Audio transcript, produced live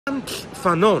Frantz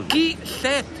Fanon. He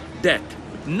said that,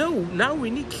 no, now we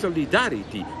need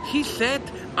solidarity. He said,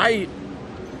 I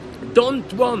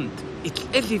don't want, it's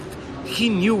as if he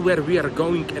knew where we are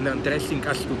going and addressing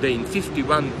us today in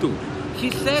 51 too.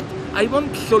 He said, I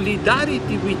want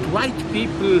solidarity with white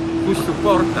people who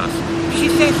support us. He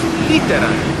says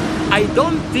literally, I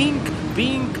don't think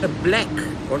being a black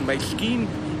on my skin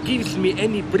gives me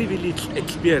any privileged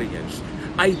experience.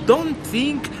 I don't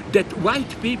think that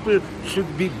white people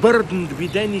should be burdened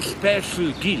with any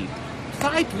special guilt.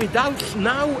 Fight with us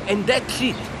now and that's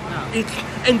it.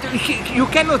 You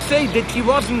cannot say that he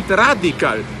wasn't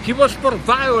radical. He was for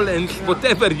violence,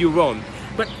 whatever you want.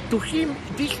 But to him,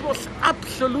 this was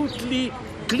absolutely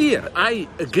clear. I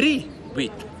agree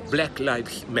with Black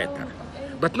Lives Matter.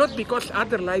 But not because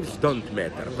other lives don't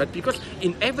matter, but because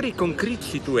in every concrete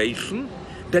situation,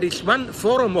 there is one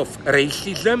form of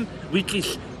racism which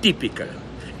is typical.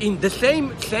 In the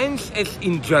same sense as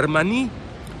in Germany,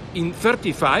 in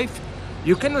 1935,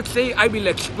 you cannot say I will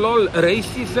explore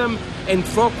racism and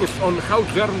focus on how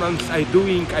Germans are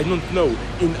doing, I don't know,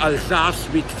 in Alsace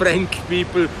with French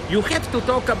people. You have to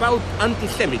talk about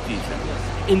anti-Semitism.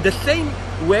 In the same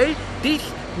way, this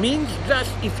means that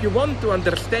if you want to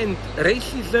understand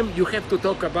racism, you have to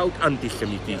talk about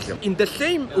anti-Semitism. In the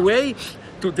same way,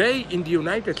 today in the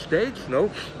United States, no,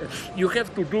 you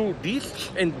have to do this,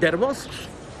 and there was,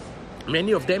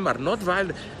 many of them are not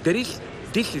violent.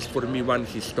 This is for me one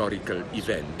historical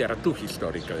event. There are two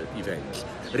historical events.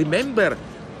 Remember,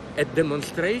 at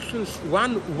demonstrations,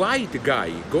 one white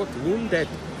guy got wounded.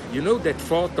 You know that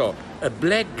photo? A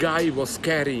black guy was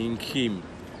carrying him.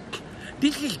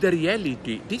 This is the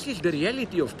reality. This is the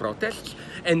reality of protests.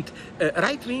 And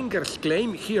right-wingers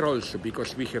claim, here also,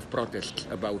 because we have protests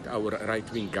about our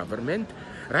right-wing government,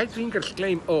 right-wingers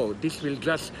claim, oh, this will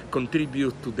just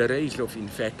contribute to the rise of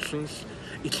infections.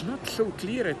 It's not so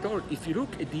clear at all. If you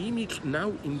look at the image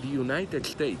now in the United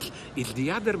States, it's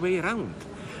the other way around.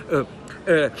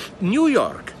 New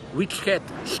York, which had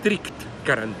strict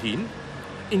quarantine,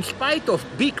 in spite of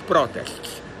big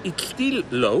protests, it's still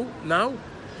low now,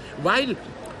 while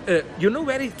you know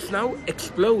where it's now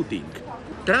exploding?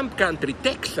 Trump country,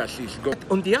 Texas is good.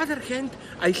 On the other hand,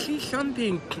 I see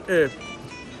something,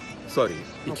 sorry,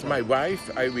 it's my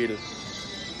wife, I will,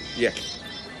 yes.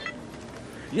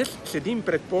 Jaz sedim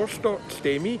pred pošto s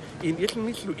temi in jaz sem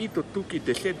mislil iti od tukaj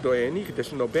 10 do 1, da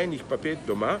sem nobenih pa 5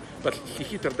 doma, pa si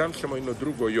hitro dam samo eno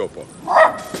drugo jopo.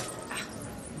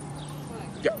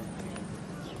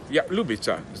 Ja,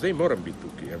 Ljubica, zdaj moram biti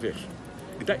tukaj, ja veš.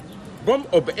 Kdaj? Bom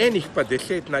ob 1 pa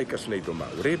 10 najkasnej doma,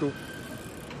 v redu?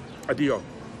 Adio.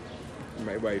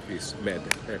 My wife is mad.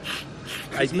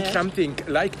 I did something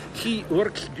like, she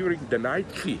works during the night,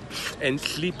 and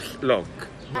sleeps long.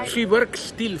 She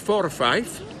works till 4 or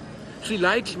 5. She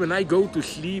likes when I go to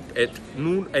sleep at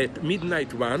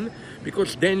midnight 1,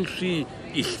 because then she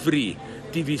is free.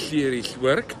 TV series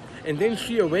work, and then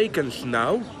she awakens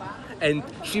now, and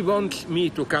she wants me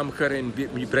to come her and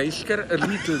me brace her a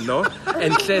little, no,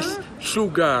 and says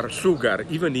sugar, sugar,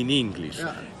 even in English.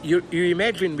 You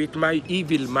imagine with my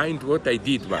evil mind what I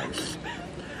did once.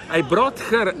 I brought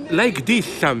her like this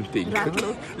something,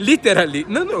 literally,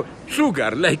 no,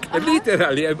 sugar, like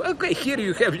literally, okay, here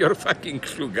you have your fucking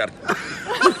sugar.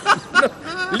 No,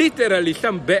 literally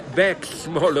some bags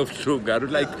small of sugar,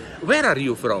 like, where are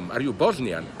you from? Are you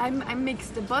Bosnian? I'm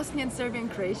mixed, Bosnian, Serbian,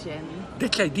 Croatian.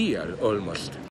 That's ideal, almost.